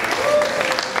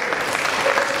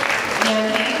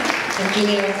 Yang and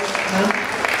Julia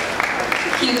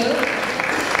Hugh.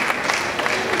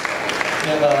 We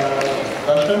have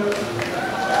Russia.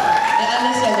 And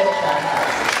Alicia Lecture.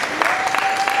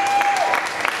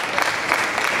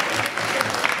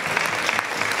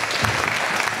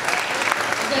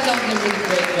 You guys all did a really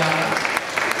great job.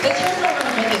 Let's hear from our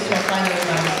judges who are final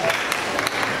rounds.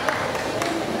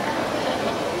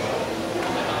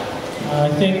 I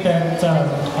think that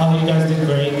all you guys did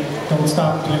great. Don't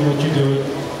stop doing what you're doing.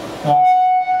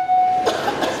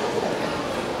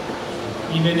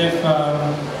 Even if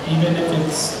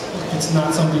it's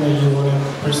not something that you want to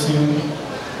pursue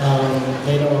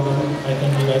later on, I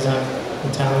think you guys have the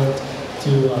talent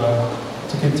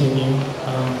to continue.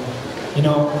 You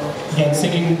know, again,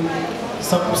 singing.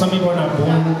 Some people are not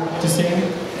born to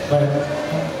sing, but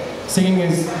singing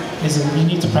is you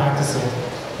need to practice it.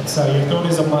 It's, your throat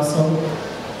is a muscle,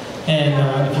 and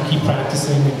if you keep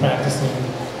practicing and practicing,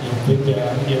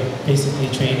 you're basically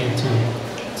training to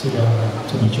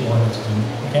what you wanted to do.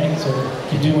 Okay, so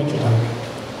keep doing what you're doing.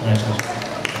 Congratulations.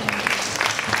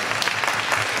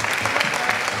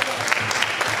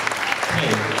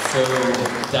 Okay, so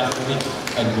definitely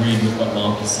agreed with what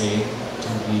Mark is saying.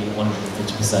 Totally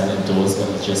 150% endorse what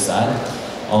he just said.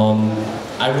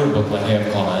 I wrote a booklet here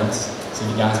of comments. So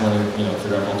if you guys want to,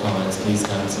 figure out more comments, please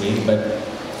come to me. But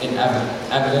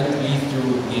evidently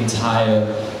through the entire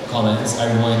comments,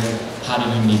 everyone had a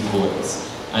unique voice.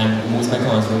 And most of my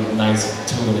comments were nice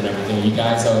tone and everything. You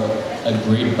guys are a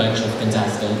great bunch of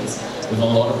contestants with a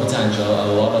lot of potential,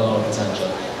 a lot of potential.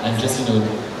 And just,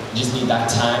 You just need that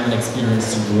time and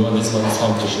experience to grow, and this is what this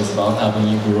competition is about, helping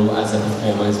you grow as a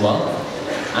performer as well.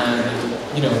 And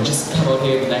you know, just come out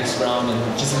here the next round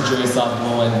and just enjoy yourself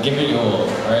more and give it your all,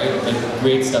 alright? Like,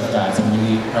 great stuff, guys. I'm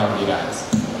really proud of you guys.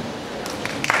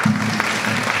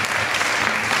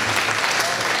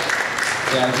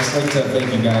 Yeah, I'd just like to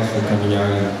thank you guys for coming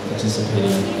out and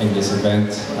participating in this event.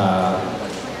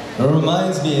 It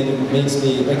reminds me and it makes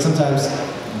me, like sometimes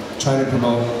trying to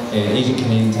promote Asian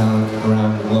Canadian talent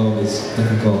around the globe is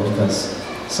difficult because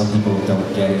some people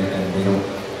don't get it and they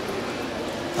don't.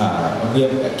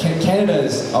 Canada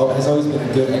has always been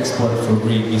a good export for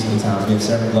great musical talents. We have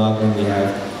Sarah McLachlan, we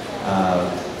have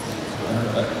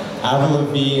Avril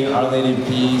Lavigne, Our Lady of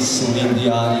Peace, Celine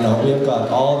Dion. You know, we have got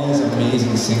all these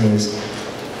amazing singers.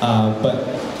 But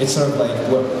it's sort of like,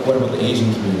 what about the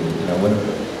Asian community? You know,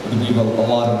 we have a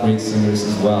lot of great singers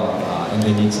as well, and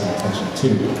they need some attention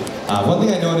too. One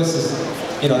thing I noticed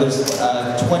is, you know, there's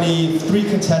 23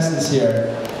 contestants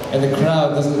here, and the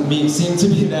crowd doesn't seem to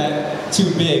be that too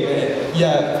big.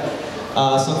 Yeah.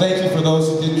 So thank you for those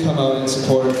who did come out and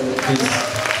support these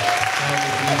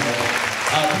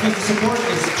because the support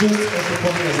is just as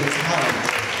important as the talent.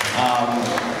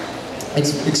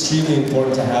 It's extremely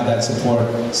important to have that support.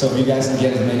 So if you guys can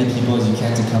get as many people as you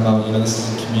can to come out, you know, this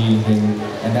is a community thing,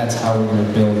 and that's how we're going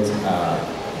to build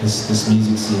this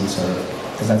music scene, sort of,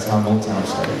 because that's how Motown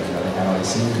started. You know, they had all these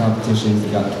singing competitions,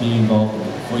 they got the community involved, and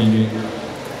before you knew it,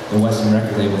 the Western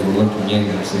record labels were looking in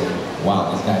and saying,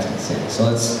 "Wow, these guys can sing." So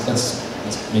let's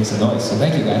make some noise. So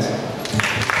thank you, guys.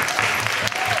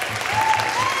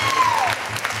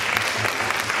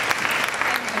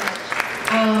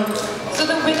 So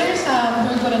the winners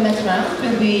who go to the next round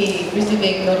will be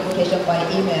receiving notification by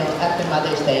email after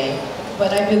Mother's Day.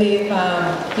 But I believe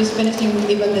just finishing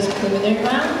even this preliminary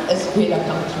round is a great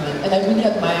accomplishment, and I really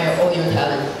admire all your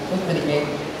talent. It was really great.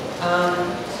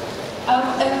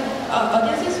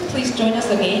 Audiences, please join us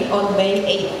again on May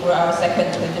 8th for our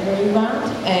second preliminary round,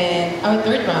 and our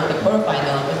third round, the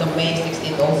quarterfinal, is on May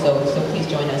 16th also. So please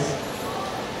join us.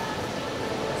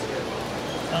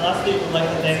 And lastly, we'd like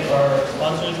to thank our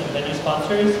sponsors and venue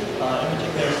sponsors, in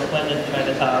particular Splendid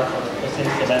China Tower for hosting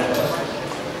this event with us.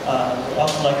 We'd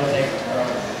also like to thank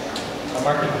our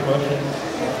marketing promotions,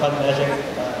 Fun Magic,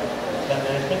 event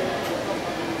management.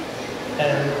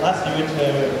 And lastly, we'd like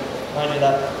to remind you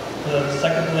that for the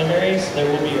second preliminaries, there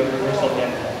will be a rehearsal again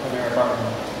from your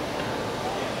apartment.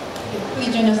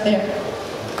 Please join us there.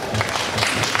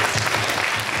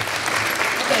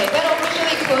 Okay, that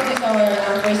officially closes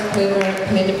our first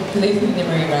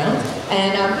preliminary round.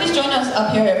 And please join us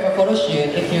up here for a photo shoot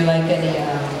if you like any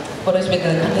photos with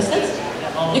the contestants.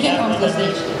 You can come to the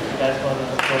stage. If you guys want to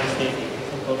go to the stage, take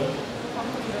some photos.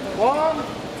 1,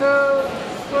 2,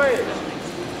 3.